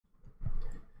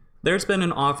There's been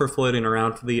an offer floating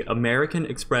around for the American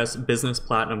Express Business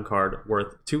Platinum card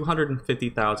worth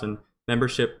 250,000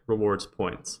 membership rewards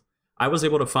points. I was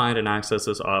able to find and access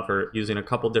this offer using a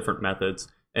couple different methods,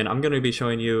 and I'm going to be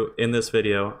showing you in this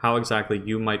video how exactly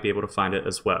you might be able to find it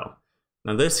as well.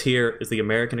 Now this here is the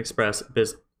American Express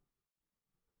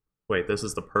Wait, this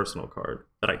is the personal card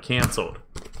that I canceled.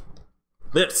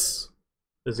 This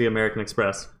is the American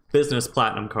Express Business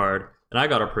Platinum card, and I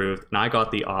got approved, and I got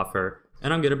the offer.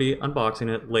 And I'm going to be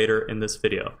unboxing it later in this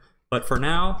video. But for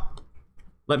now,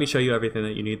 let me show you everything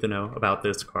that you need to know about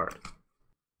this card.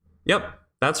 Yep,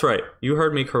 that's right. You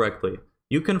heard me correctly.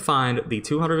 You can find the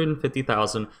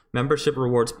 250,000 membership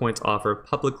rewards points offer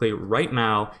publicly right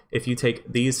now if you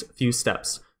take these few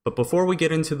steps. But before we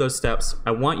get into those steps,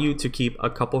 I want you to keep a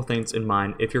couple things in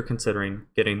mind if you're considering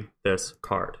getting this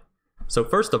card. So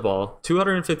first of all,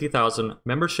 250,000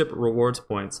 membership rewards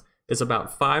points is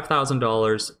about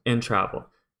 $5,000 in travel.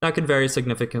 That could vary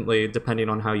significantly depending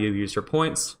on how you use your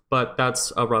points, but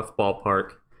that's a rough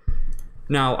ballpark.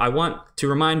 Now, I want to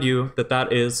remind you that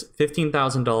that is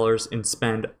 $15,000 in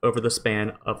spend over the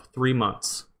span of 3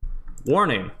 months.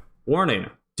 Warning, warning,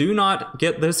 do not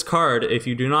get this card if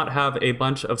you do not have a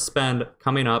bunch of spend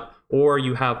coming up or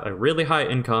you have a really high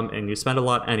income and you spend a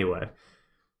lot anyway.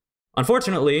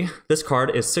 Unfortunately, this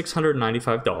card is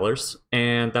 $695,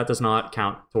 and that does not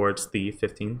count towards the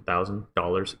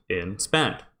 $15,000 in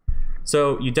spend.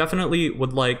 So you definitely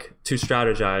would like to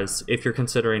strategize if you're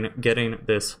considering getting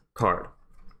this card.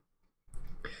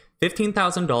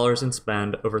 $15,000 in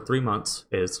spend over 3 months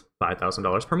is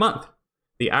 $5,000 per month.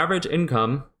 The average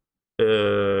income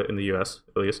in the US,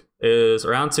 at least, is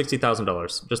around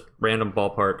 $60,000, just random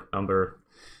ballpark number.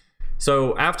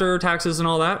 So after taxes and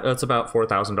all that, that's about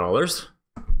 $4,000.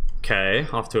 Okay,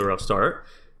 off to a rough start.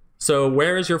 So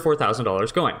where is your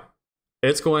 $4,000 going?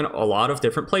 It's going a lot of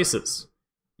different places.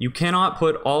 You cannot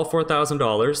put all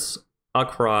 $4,000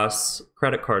 across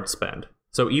credit card spend.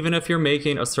 So even if you're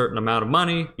making a certain amount of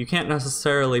money, you can't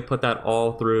necessarily put that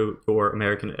all through your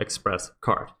American Express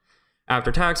card.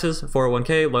 After taxes,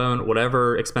 401k, loan,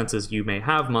 whatever expenses you may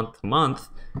have month to month,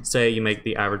 say you make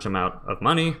the average amount of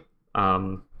money,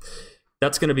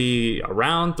 that's going to be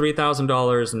around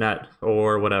 $3,000 net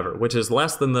or whatever, which is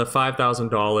less than the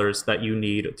 $5,000 that you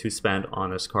need to spend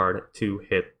on this card to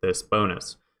hit this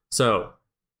bonus. So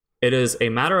it is a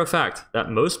matter of fact that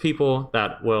most people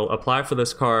that will apply for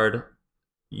this card,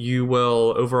 you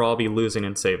will overall be losing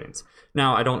in savings.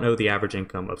 Now, I don't know the average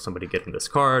income of somebody getting this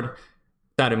card.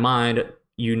 That in mind,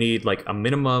 you need like a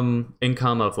minimum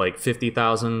income of like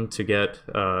 $50,000 to get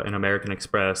an American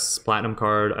Express Platinum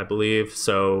card, I believe.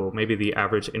 So maybe the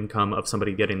average income of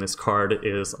somebody getting this card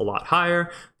is a lot higher,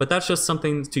 but that's just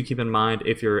something to keep in mind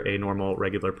if you're a normal,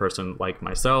 regular person like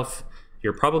myself.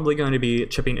 You're probably going to be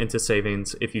chipping into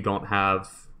savings if you don't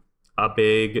have a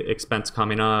big expense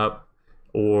coming up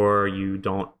or you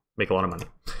don't make a lot of money.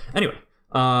 Anyway,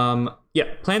 yeah,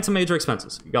 plan some major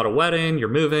expenses. You got a wedding, you're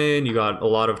moving, you got a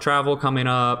lot of travel coming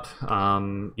up,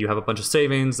 you have a bunch of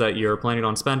savings that you're planning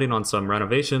on spending on some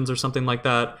renovations or something like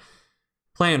that.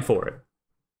 Plan for it.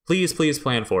 Please, please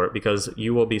plan for it because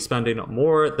you will be spending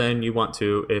more than you want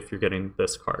to if you're getting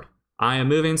this card. I am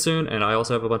moving soon and I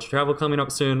also have a bunch of travel coming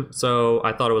up soon, so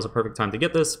I thought it was a perfect time to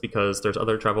get this because there's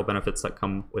other travel benefits that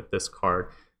come with this card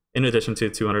in addition to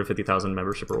 250,000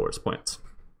 membership rewards points.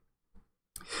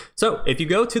 So if you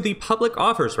go to the public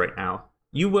offers right now,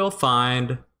 you will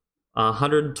find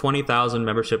 120,000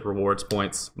 membership rewards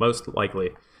points, most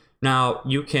likely. Now,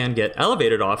 you can get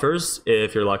elevated offers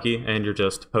if you're lucky and you're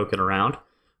just poking around.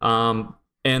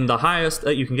 And the highest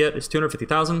that you can get is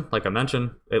 250,000, like I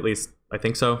mentioned, at least I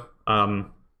think so.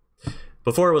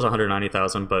 Before it was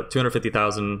 190,000, but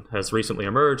 250,000 has recently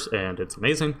emerged and it's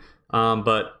amazing.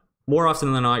 But more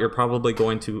often than not, you're probably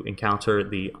going to encounter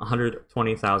the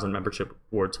 120,000 membership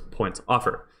rewards points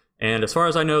offer. And as far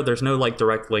as I know, there's no like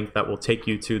direct link that will take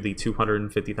you to the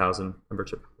 250,000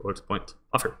 membership rewards point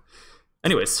offer.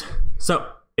 Anyways,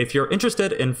 so if you're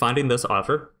interested in finding this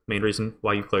offer, main reason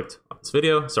why you clicked on this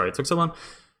video, sorry it took so long,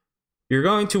 you're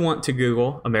going to want to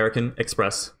Google American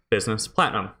Express Business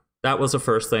Platinum. That was the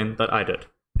first thing that I did.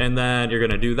 And then you're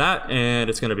going to do that and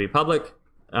it's going to be public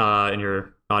and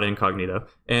you're not incognito.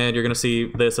 And you're going to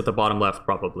see this at the bottom left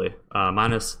probably,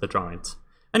 minus the drawings.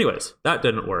 Anyways, that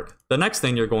didn't work. The next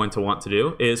thing you're going to want to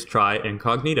do is try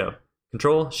incognito.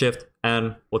 Control, Shift,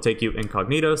 N will take you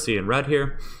incognito, see in red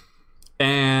here.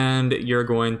 And you're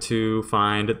going to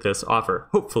find this offer,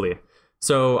 hopefully.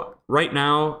 So right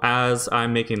now, as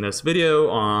I'm making this video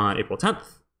on April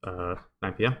 10th,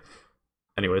 9 p.m.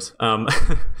 Anyways,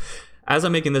 as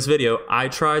I'm making this video, I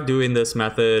tried doing this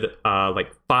method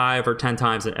like 5 or 10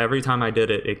 times, and every time I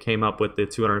did it, it came up with the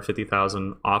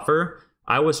 250,000 offer.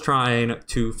 I was trying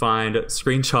to find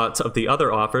screenshots of the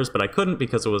other offers, but I couldn't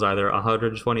because it was either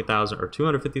 120,000 or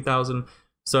 250,000.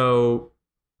 So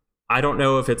I don't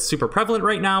know if it's super prevalent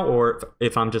right now, or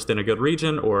if I'm just in a good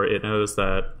region, or it knows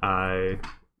that I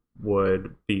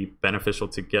would be beneficial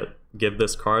to give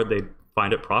this card. They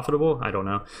find it profitable. I don't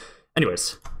know.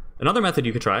 Anyways, another method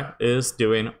you could try is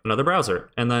doing another browser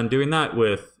and then doing that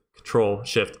with Control,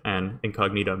 Shift, and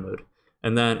Incognito mode.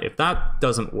 And then if that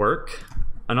doesn't work,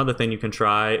 another thing you can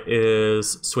try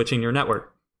is switching your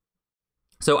network.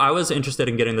 So I was interested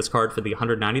in getting this card for the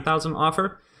 190,000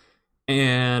 offer,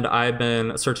 and I've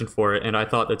been searching for it, and I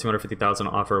thought the 250,000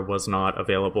 offer was not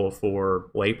available for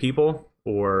lay people,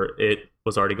 or it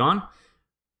was already gone.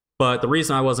 But the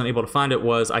reason I wasn't able to find it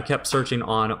was I kept searching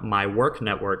on my work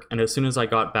network, and as soon as I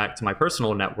got back to my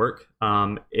personal network,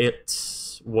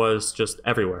 it was just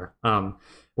everywhere.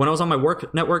 When I was on my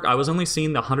work network, I was only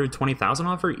seeing the 120,000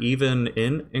 offer, even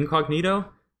in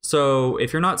Incognito. So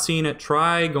if you're not seeing it,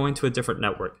 try going to a different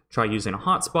network. Try using a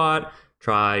hotspot,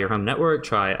 try your home network,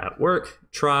 try at work,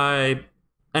 try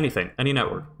anything, any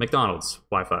network, McDonald's,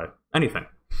 Wi-Fi, anything.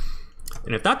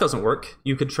 And if that doesn't work,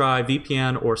 you could try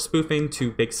VPN or spoofing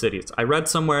to big cities. I read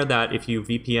somewhere that if you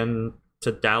VPN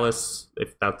to Dallas,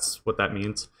 if that's what that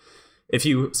means, if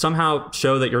you somehow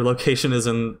show that your location is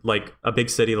in like a big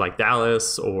city like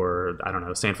Dallas or, I don't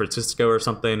know, San Francisco or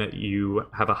something, you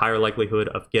have a higher likelihood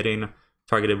of getting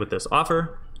targeted with this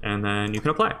offer, and then you can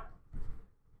apply.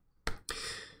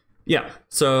 Yeah,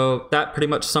 so that pretty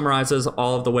much summarizes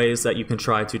all of the ways that you can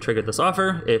try to trigger this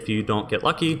offer. If you don't get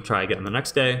lucky, try again the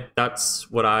next day.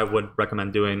 That's what I would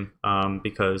recommend doing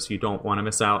because you don't want to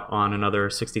miss out on another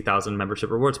 60,000 membership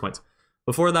rewards points.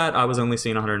 Before that, I was only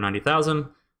seeing 190,000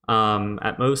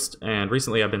 at most, and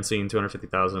recently I've been seeing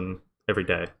 250,000 every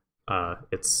day.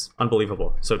 It's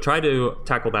unbelievable. So try to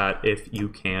tackle that if you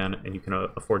can, and you can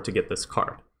afford to get this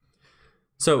card.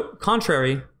 So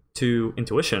contrary to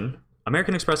intuition,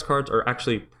 American Express cards are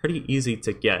actually pretty easy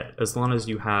to get as long as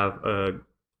you have a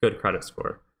good credit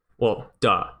score. Well,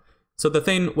 duh. So the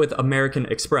thing with American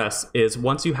Express is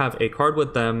once you have a card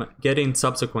with them, getting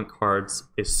subsequent cards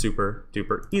is super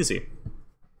duper easy.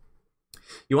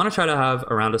 You want to try to have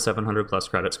around a 700 plus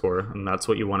credit score, and that's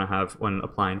what you want to have when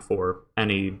applying for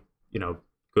any,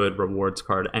 good rewards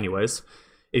card anyways.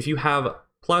 If you have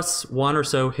 +1 or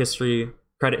so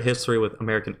credit history with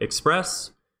American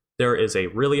Express, there is a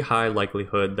really high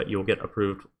likelihood that you'll get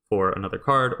approved for another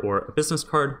card or a business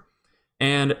card.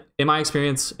 And in my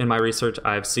experience, in my research,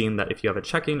 I've seen that if you have a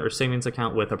checking or savings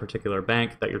account with a particular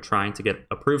bank that you're trying to get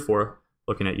approved for,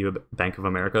 looking at you, Bank of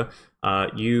America,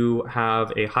 you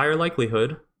have a higher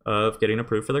likelihood of getting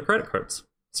approved for their credit cards.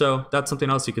 So that's something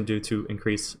else you can do to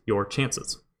increase your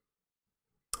chances.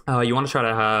 You want to try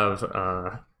to have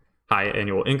high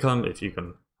annual income if you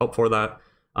can hope for that.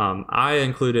 I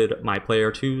included my Player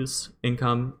 2's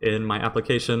income in my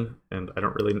application, and I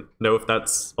don't really know if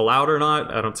that's allowed or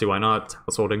not. I don't see why not. It's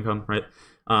household income, right?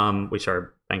 We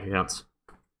share bank accounts.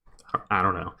 I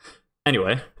don't know.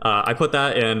 Anyway, I put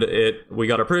that, and we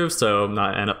got approved, so I'm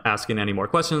not asking any more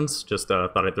questions. Just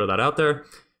thought I'd throw that out there.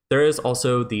 There is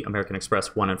also the American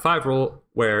Express 1 in 5 rule,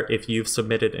 where if you've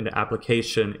submitted an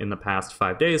application in the past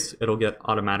 5 days, it'll get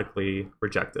automatically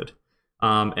rejected.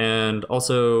 And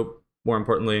also, more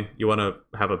importantly, you want to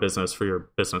have a business for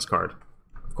your business card,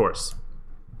 of course.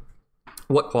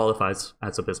 What qualifies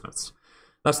as a business?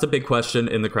 That's the big question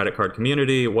in the credit card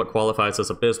community. What qualifies as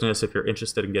a business? If you're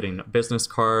interested in getting business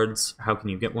cards, how can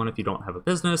you get one if you don't have a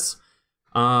business?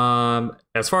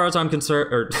 As far as I'm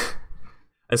concerned, or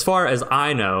as far as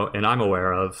I know and I'm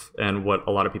aware of, and what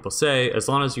a lot of people say, as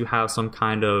long as you have some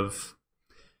kind of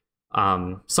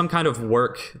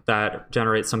work that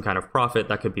generates some kind of profit,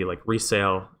 that could be like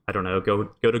resale. I don't know, go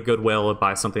to Goodwill and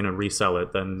buy something and resell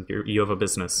it, then you have a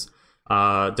business.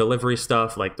 Delivery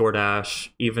stuff like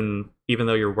DoorDash, even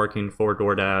though you're working for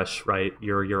DoorDash, right,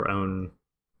 you're your own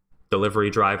delivery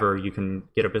driver, you can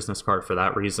get a business card for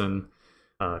that reason.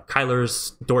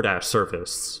 Kyler's DoorDash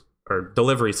service or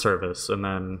delivery service, and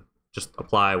then just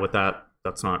apply with that.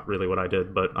 That's not really what I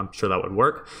did, but I'm sure that would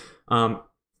work.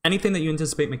 Anything that you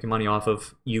anticipate making money off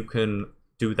of, you can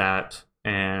do that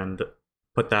and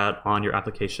put that on your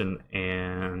application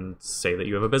and say that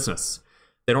you have a business.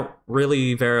 They don't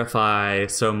really verify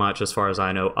so much as far as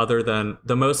I know, other than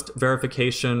the most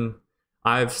verification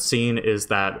I've seen is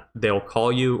that they'll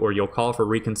call you, or you'll call for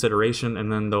reconsideration,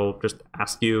 and then they'll just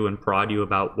ask you and prod you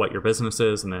about what your business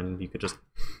is, and then you could just,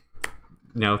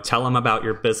 tell them about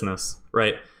your business,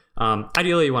 right?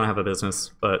 Ideally, you want to have a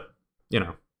business, but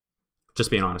just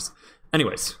being honest.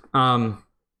 Anyways,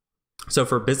 so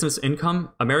for business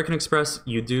income, American Express,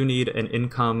 you do need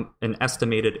an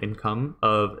estimated income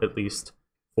of at least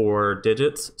 4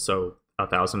 digits, so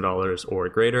 $1,000 or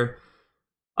greater.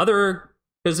 Other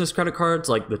business credit cards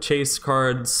like the Chase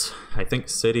cards, I think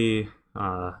Citi,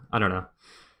 I don't know.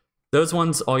 Those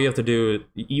ones, all you have to do,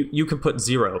 you could put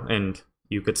 0 and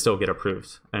you could still get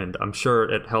approved. And I'm sure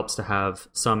it helps to have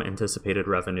some anticipated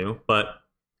revenue, but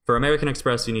for American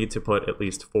Express, you need to put at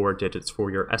least 4 digits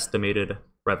for your estimated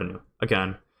revenue.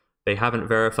 Again, they haven't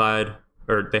verified,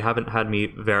 or they haven't had me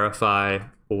verify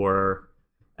for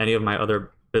any of my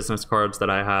other business cards that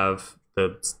I have.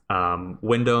 The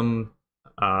Wyndham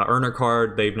Earner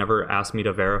card, they've never asked me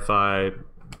to verify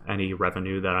any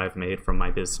revenue that I've made from my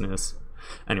business.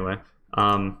 Anyway,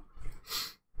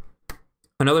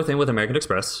 another thing with American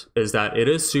Express is that it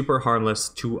is super harmless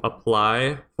to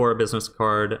apply for a business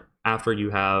card after you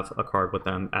have a card with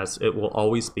them, as it will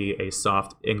always be a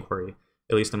soft inquiry,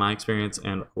 at least in my experience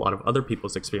and a lot of other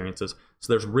people's experiences.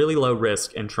 So there's really low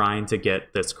risk in trying to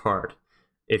get this card.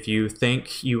 If you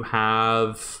think you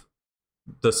have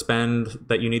the spend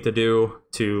that you need to do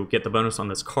to get the bonus on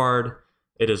this card,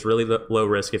 it is really low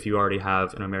risk if you already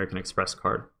have an American Express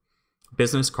card.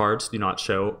 Business cards do not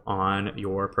show on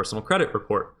your personal credit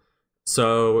report.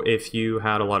 So if you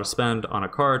had a lot of spend on a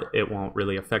card, it won't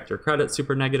really affect your credit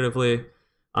super negatively.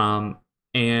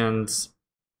 And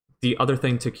the other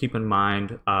thing to keep in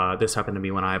mind, this happened to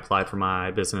me when I applied for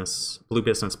my Blue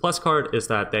Business Plus card, is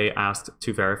that they asked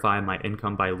to verify my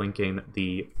income by linking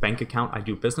the bank account I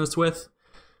do business with.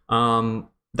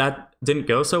 That didn't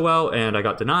go so well and I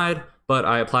got denied, but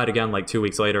I applied again like 2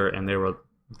 weeks later and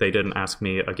they didn't ask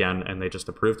me again and they just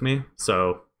approved me.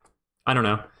 So I don't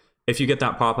know. If you get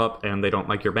that pop-up and they don't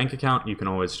like your bank account, you can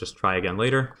always just try again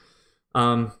later.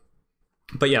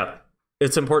 But yeah,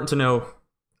 it's important to know,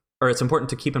 or it's important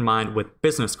to keep in mind with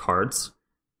business cards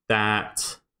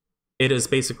that it is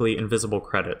basically invisible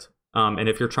credit. And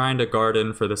if you're trying to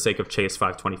garden for the sake of Chase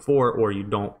 524, or you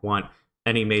don't want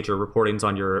any major reportings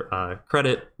on your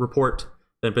credit report,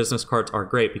 then business cards are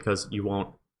great because you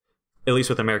won't, at least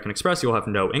with American Express, you'll have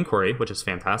no inquiry, which is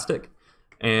fantastic.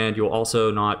 And you'll also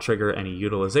not trigger any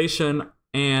utilization,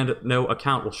 and no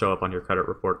account will show up on your credit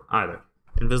report either.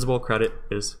 Invisible credit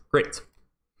is great.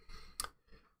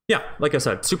 Yeah, like I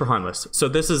said, super harmless. So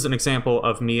this is an example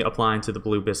of me applying to the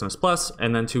Blue Business Plus,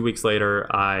 and then 2 weeks later,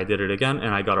 I did it again,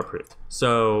 and I got approved.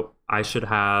 So I should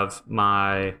have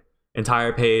my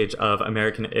entire page of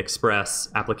American Express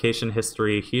application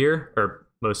history here, or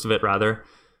most of it rather.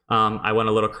 I went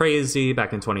a little crazy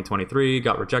back in 2023,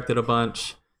 got rejected a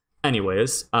bunch.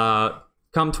 Anyways, come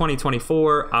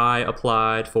 2024, I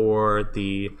applied for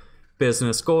the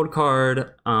Business Gold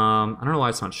card. I don't know why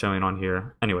it's not showing on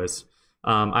here. Anyways,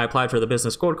 I applied for the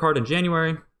Business Gold card in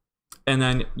January. And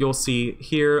then you'll see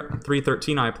here,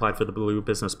 3/13, I applied for the Blue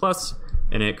Business Plus,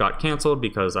 and it got canceled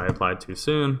because I applied too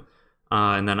soon.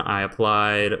 And then I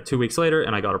applied 2 weeks later,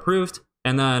 and I got approved.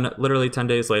 And then literally 10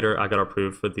 days later, I got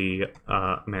approved for the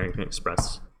American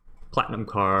Express Platinum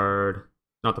card.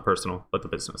 Not the personal, but the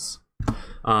business.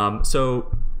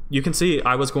 So you can see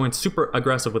I was going super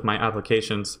aggressive with my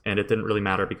applications, and it didn't really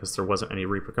matter because there wasn't any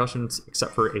repercussions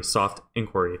except for a soft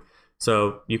inquiry.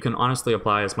 So you can honestly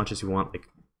apply as much as you want, like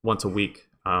once a week.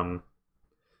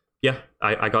 Yeah,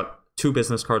 I got 2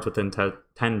 business cards within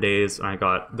 10 days, and I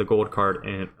got the gold card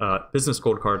and business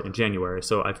gold card in January.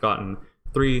 So I've gotten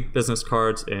 3 business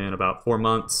cards in about 4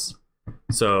 months.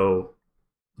 So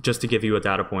just to give you a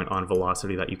data point on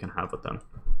velocity that you can have with them.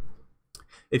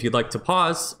 If you'd like to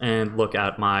pause and look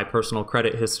at my personal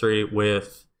credit history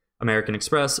with American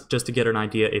Express, just to get an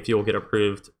idea if you'll get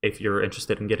approved, if you're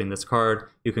interested in getting this card,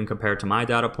 you can compare to my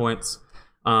data points.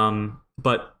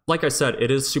 But like I said,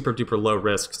 it is super duper low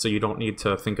risk, so you don't need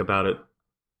to think about it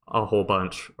a whole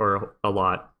bunch or a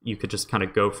lot. You could just kind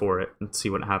of go for it and see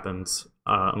what happens,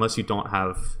 unless you don't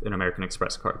have an American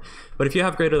Express card. But if you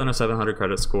have greater than a 700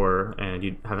 credit score and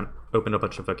you haven't opened a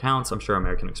bunch of accounts, I'm sure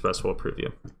American Express will approve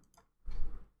you.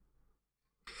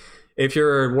 If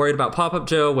you're worried about pop-up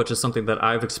jail, which is something that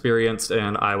I've experienced,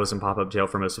 and I was in pop-up jail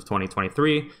for most of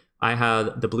 2023, I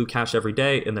had the Blue Cash Every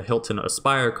Day and the Hilton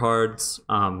Aspire cards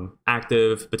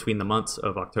active between the months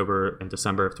of October and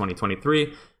December of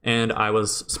 2023, and I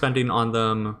was spending on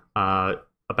them about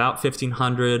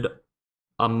 $1,500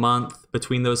 a month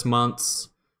between those months,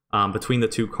 between the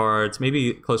 2 cards,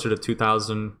 maybe closer to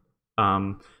 $2,000.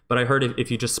 But I heard if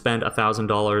you just spend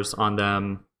 $1,000 on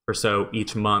them or so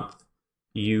each month,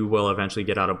 you will eventually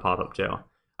get out of pop-up jail.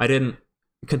 I didn't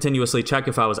continuously check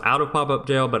if I was out of pop-up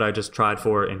jail, but I just tried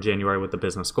for it in January with the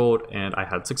Business Gold, and I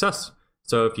had success.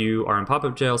 So if you are in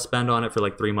pop-up jail, spend on it for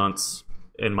like 3 months,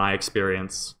 in my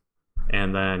experience,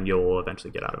 and then you'll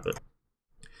eventually get out of it.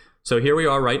 So here we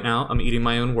are right now. I'm eating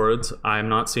my own words. I'm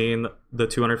not seeing the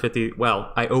 250.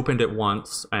 Well, I opened it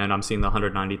once and I'm seeing the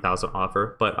 190,000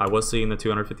 offer, but I was seeing the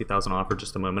 250,000 offer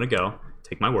just a moment ago.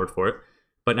 Take my word for it.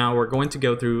 But now we're going to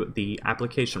go through the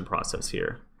application process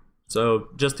here. So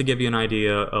just to give you an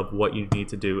idea of what you need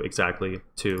to do exactly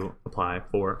to apply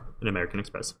for an American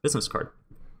Express business card.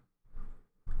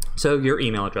 So your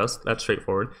email address, that's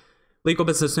straightforward. Legal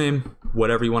business name,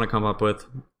 whatever you want to come up with.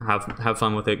 Have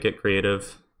fun with it, get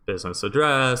creative. Business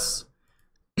address,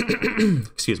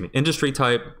 excuse me, industry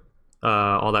type,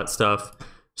 all that stuff.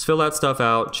 Just fill that stuff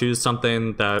out. Choose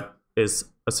something that is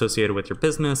associated with your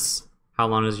business. How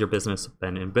long has your business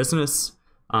been in business?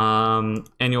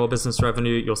 Annual business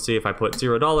revenue, you'll see if I put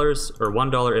 $0 or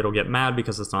 $1, it'll get mad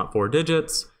because it's not 4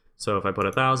 digits. So if I put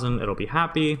 1,000, it'll be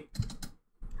happy.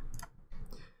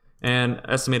 And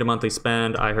estimated monthly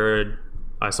spend,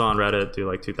 I saw on Reddit do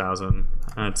like 2,000.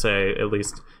 I'd say at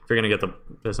least if you're gonna get the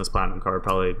business platinum card,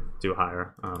 probably do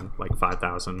higher, like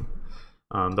 5,000.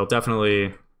 They'll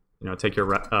definitely, take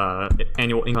your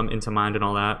annual income into mind and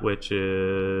all that, which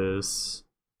is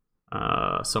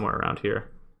somewhere around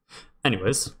here.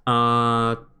 Anyways,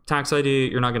 tax ID,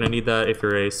 you're not gonna need that if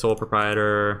you're a sole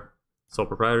proprietor, sole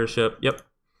proprietorship. Yep,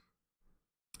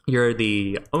 you're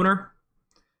the owner,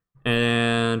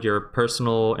 and your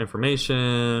personal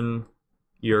information.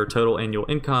 Your total annual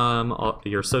income,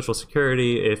 your social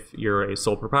security if you're a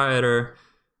sole proprietor.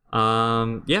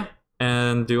 Yeah,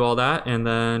 and do all that, and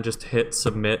then just hit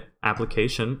submit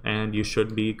application, and you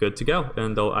should be good to go.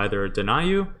 And they'll either deny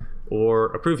you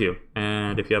or approve you.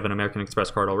 And if you have an American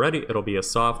Express card already, it'll be a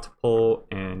soft pull,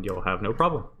 and you'll have no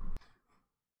problem.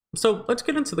 So let's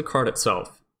get into the card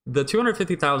itself. The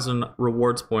 250,000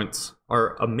 rewards points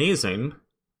are amazing,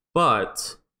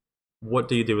 but what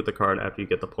do you do with the card after you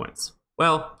get the points?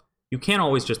 Well, you can't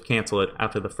always just cancel it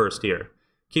after the first year.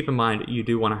 Keep in mind, you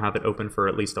do want to have it open for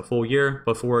at least a full year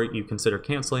before you consider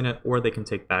canceling it, or they can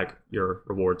take back your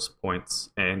rewards points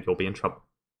and you'll be in trouble.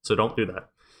 So don't do that.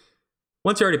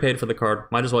 Once you already paid for the card,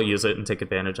 might as well use it and take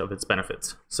advantage of its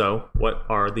benefits. So what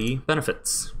are the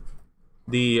benefits?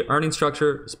 The earning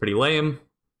structure is pretty lame.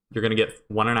 You're going to get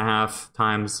 1.5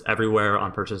 times everywhere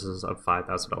on purchases of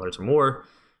 $5,000 or more,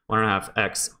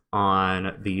 1.5x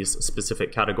on these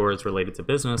specific categories related to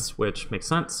business, which makes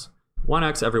sense,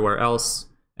 1x everywhere else,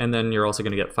 and then you're also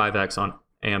going to get 5x on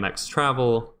Amex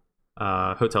travel,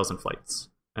 hotels and flights,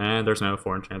 and there's no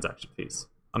foreign transaction fees.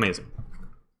 Amazing.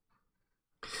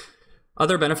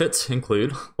 Other benefits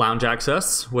include lounge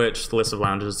access, which the list of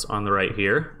lounges on the right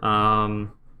here. Not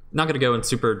going to go in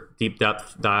super deep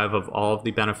depth dive of all of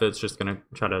the benefits, just going to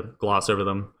try to gloss over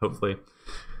them, hopefully.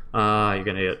 You're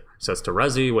going to get access to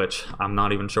Resi, which I'm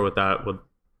not even sure what that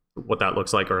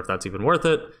looks like or if that's even worth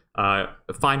it.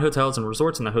 Fine hotels and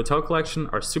resorts in the hotel collection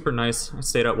are super nice. I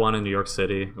stayed at one in New York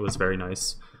City. It was very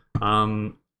nice.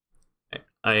 Amex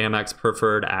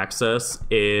preferred access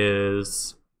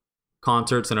is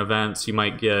concerts and events. You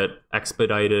might get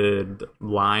expedited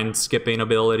line skipping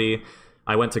ability.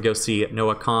 I went to go see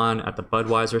Noah Khan at the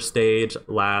Budweiser stage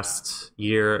last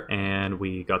year, and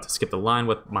we got to skip the line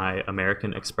with my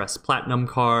American Express Platinum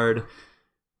card.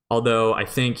 Although I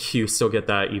think you still get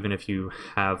that even if you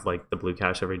have like the blue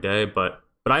cash every day, but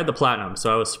I had the Platinum,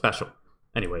 so I was special.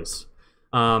 Anyways,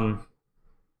 you're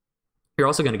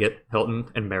also going to get Hilton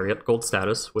and Marriott Gold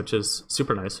status, which is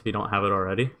super nice if you don't have it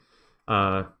already.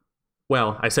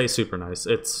 Well, I say super nice.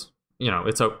 It's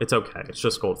it's okay. It's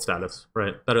just gold status,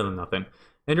 right? Better than nothing.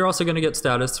 And you're also going to get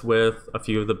status with a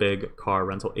few of the big car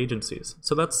rental agencies.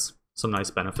 So that's some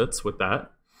nice benefits with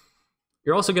that.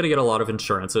 You're also going to get a lot of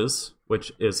insurances,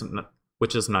 which is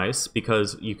nice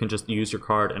because you can just use your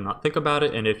card and not think about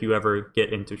it. And if you ever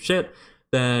get into shit,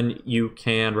 then you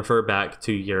can refer back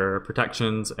to your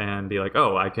protections and be like,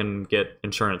 oh, I can get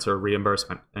insurance or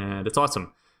reimbursement. And it's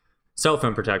awesome. Cell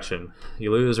phone protection.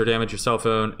 You lose or damage your cell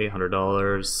phone,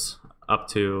 $800 up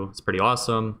to. It's pretty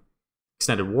awesome.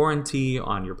 Extended warranty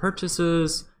on your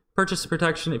purchases. Purchase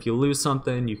protection. If you lose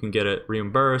something, you can get it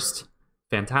reimbursed.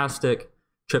 Fantastic.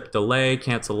 Trip delay,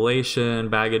 cancellation,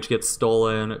 baggage gets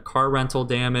stolen, car rental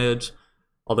damage.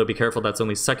 Although be careful, that's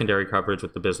only secondary coverage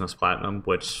with the Business Platinum,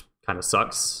 which kind of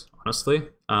sucks, honestly.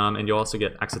 And you also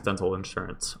get accidental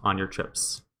insurance on your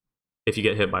trips if you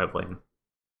get hit by a plane.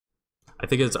 I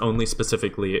think it's only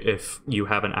specifically if you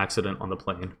have an accident on the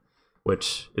plane,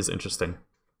 which is interesting.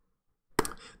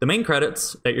 The main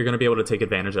credits that you're going to be able to take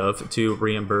advantage of to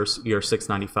reimburse your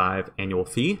 $695 annual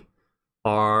fee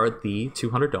are the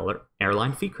 $200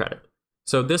 airline fee credit.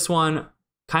 So this one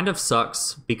Kind of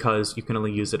sucks because you can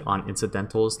only use it on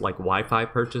incidentals like Wi-Fi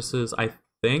purchases, I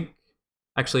think.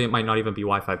 Actually, it might not even be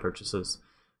Wi-Fi purchases,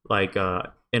 like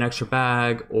an extra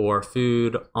bag or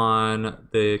food on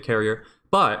the carrier.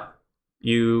 But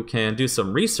you can do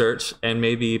some research and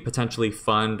maybe potentially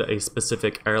fund a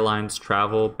specific airline's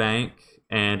travel bank,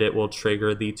 and it will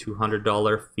trigger the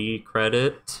 $200 fee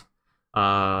credit.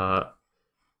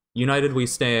 United We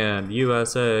Stand,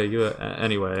 USA,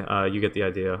 anyway, you get the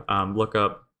idea. Look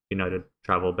up United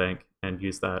Travel Bank and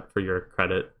use that for your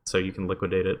credit so you can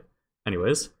liquidate it.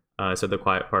 Anyways, I said the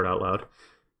quiet part out loud.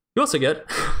 You also get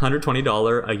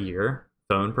 $120 a year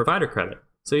phone provider credit.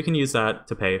 So you can use that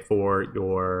to pay for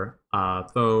your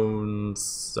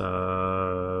phones,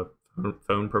 phone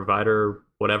provider,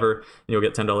 whatever. And you'll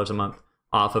get $10 a month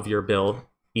off of your bill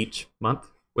each month,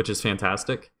 which is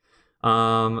fantastic.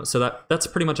 So that's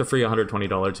pretty much a free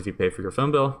 $120 if you pay for your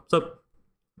phone bill. So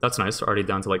that's nice. Already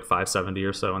down to like $570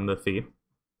 or so on the fee.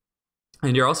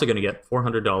 And you're also going to get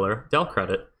 $400 Dell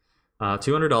credit,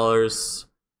 $200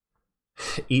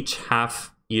 each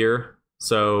half year.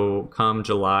 So come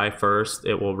July 1st,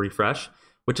 it will refresh,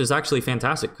 which is actually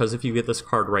fantastic because if you get this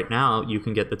card right now, you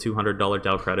can get the $200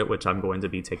 Dell credit, which I'm going to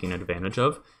be taking advantage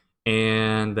of.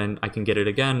 And then I can get it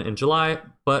again in July.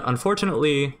 But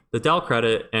unfortunately, the Dell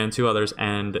credit and 2 others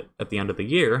end at the end of the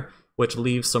year, which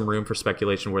leaves some room for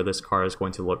speculation where this card is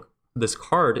going to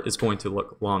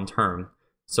look long term.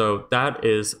 So that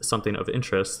is something of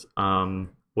interest,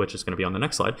 which is going to be on the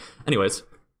next slide. Anyways,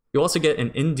 you also get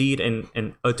an Indeed and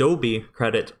an Adobe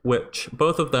credit, which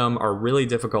both of them are really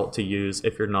difficult to use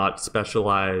if you're not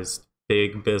specialized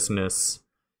big business.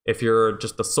 If you're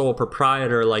just the sole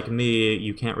proprietor like me,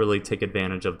 you can't really take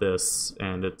advantage of this,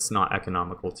 and it's not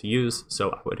economical to use,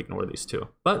 so I would ignore these two.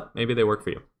 But maybe they work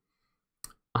for you.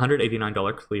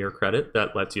 $189 clear credit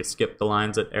that lets you skip the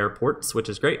lines at airports, which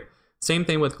is great. Same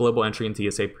thing with Global Entry and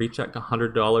TSA PreCheck,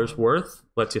 $100 worth.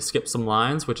 Lets you skip some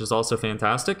lines, which is also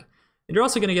fantastic. And you're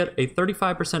also going to get a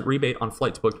 35% rebate on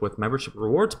flights booked with membership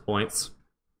rewards points,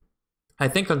 I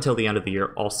think until the end of the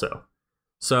year also.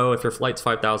 So if your flight's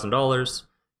 $5,000,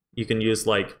 you can use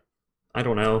like, I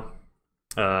don't know,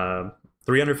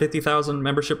 350,000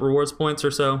 membership rewards points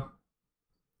or so,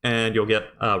 and you'll get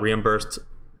reimbursed.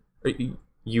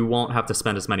 You won't have to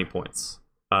spend as many points,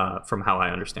 from how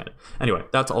I understand it. Anyway,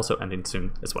 that's also ending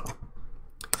soon as well.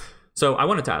 So I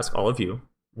wanted to ask all of you,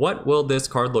 what will this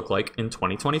card look like in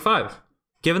 2025?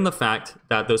 Given the fact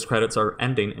that those credits are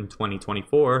ending in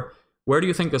 2024, where do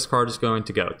you think this card is going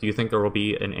to go? Do you think there will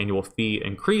be an annual fee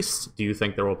increase? Do you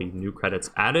think there will be new credits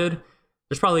added?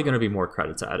 There's probably going to be more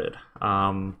credits added,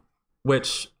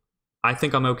 which I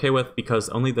think I'm okay with because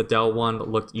only the Dell one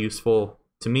looked useful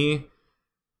to me.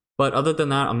 But other than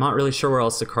that, I'm not really sure where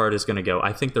else the card is going to go.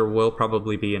 I think there will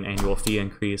probably be an annual fee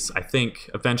increase. I think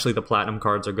eventually the Platinum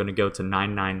cards are going to go to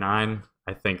 $999.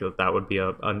 I think that would be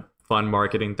a fun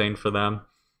marketing thing for them.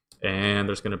 And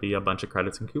there's going to be a bunch of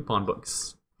credits and coupon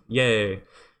books. Yay.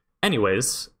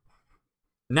 Anyways,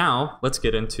 now let's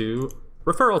get into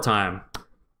referral time.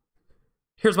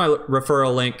 Here's my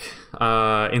referral link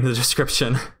in the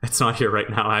description. It's not here right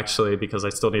now, actually, because I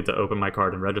still need to open my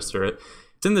card and register it.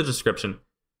 It's in the description.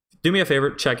 Do me a favor,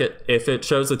 check it. If it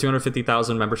shows the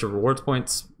 250,000 membership rewards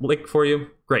points link for you,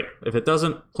 great. If it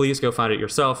doesn't, please go find it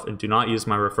yourself and do not use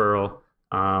my referral.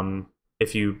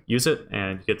 If you use it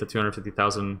and you get the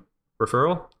 250,000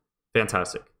 referral,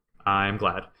 fantastic. I'm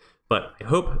glad. But I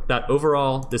hope that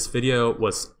overall this video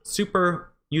was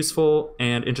super useful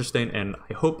and interesting, and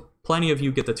I hope plenty of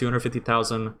you get the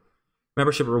 250,000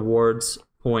 membership rewards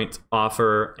point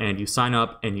offer, and you sign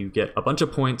up and you get a bunch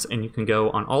of points and you can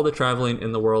go on all the traveling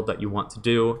in the world that you want to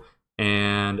do,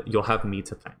 and you'll have me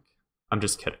to thank. I'm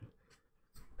just kidding.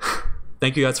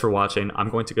 Thank you guys for watching. I'm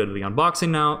going to go to the unboxing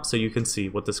now so you can see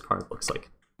what this card looks like.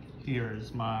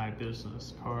 Here's my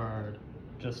business card.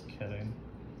 Just kidding.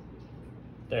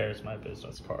 There's my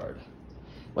business card.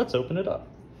 Let's open it up.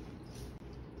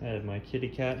 I have my kitty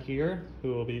cat here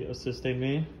who will be assisting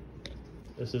me.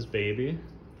 This is Baby.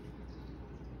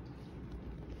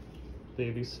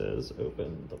 Baby says,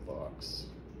 open the box.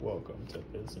 Welcome to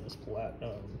Business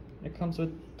Platinum. It comes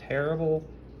with terrible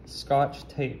Scotch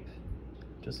tape.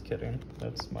 Just kidding.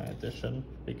 That's my addition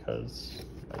because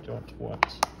I don't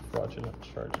want fraudulent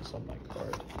charges on my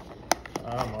card.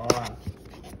 Come on.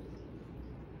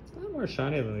 It's a lot more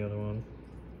shiny than the other one.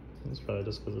 It's probably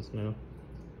just because it's new.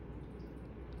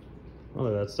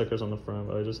 Oh, that sticker's on the front,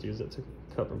 but I just use it to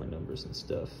cover my numbers and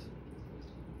stuff.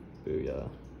 Booyah.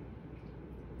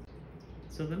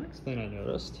 So the next thing I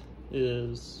noticed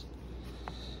is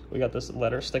we got this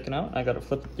letter sticking out. I gotta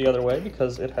flip it the other way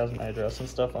because it has my address and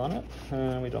stuff on it,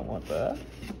 and we don't want that.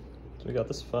 So we got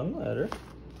this fun letter.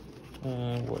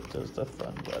 And what does the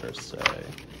fun letter say?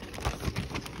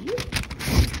 Yep.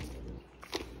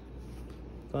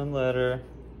 Fun letter,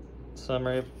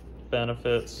 summary of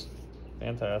benefits,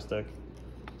 fantastic.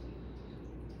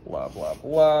 Blah, blah,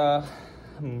 blah.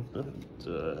 Lame.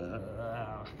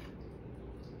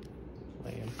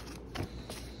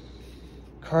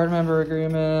 Card member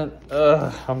agreement.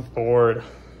 Ugh, I'm bored.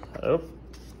 Oh,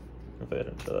 if I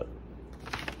didn't show that.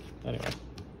 Anyway.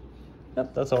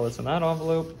 Yep, that's all that's in that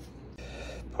envelope.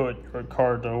 Put your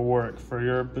card to work for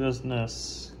your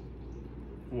business.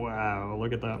 Wow,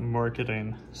 look at that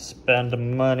marketing.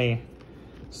 Spend money.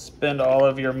 Spend all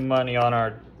of your money on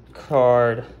our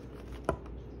card.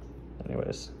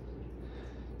 Anyways,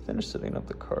 finish setting up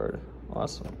the card.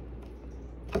 Awesome.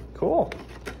 Cool.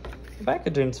 The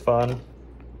packaging's fun.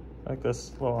 Like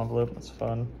this little envelope, it's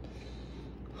fun.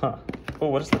 Huh. Oh,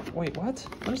 what is that? Wait, what?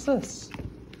 What is this?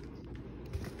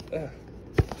 Ugh.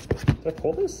 Did I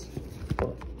pull this?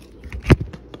 Pull it.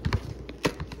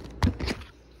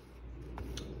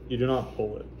 You do not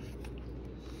pull it.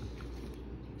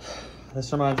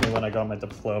 This reminds me when I got my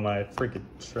diploma. I freaking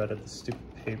shredded the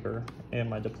stupid paper and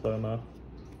my diploma.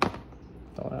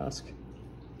 Don't ask.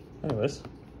 Anyways,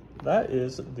 that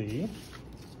is the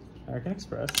American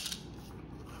Express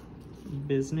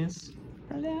Business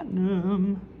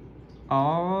Platinum.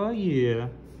 Oh yeah.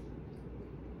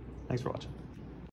 Thanks for watching.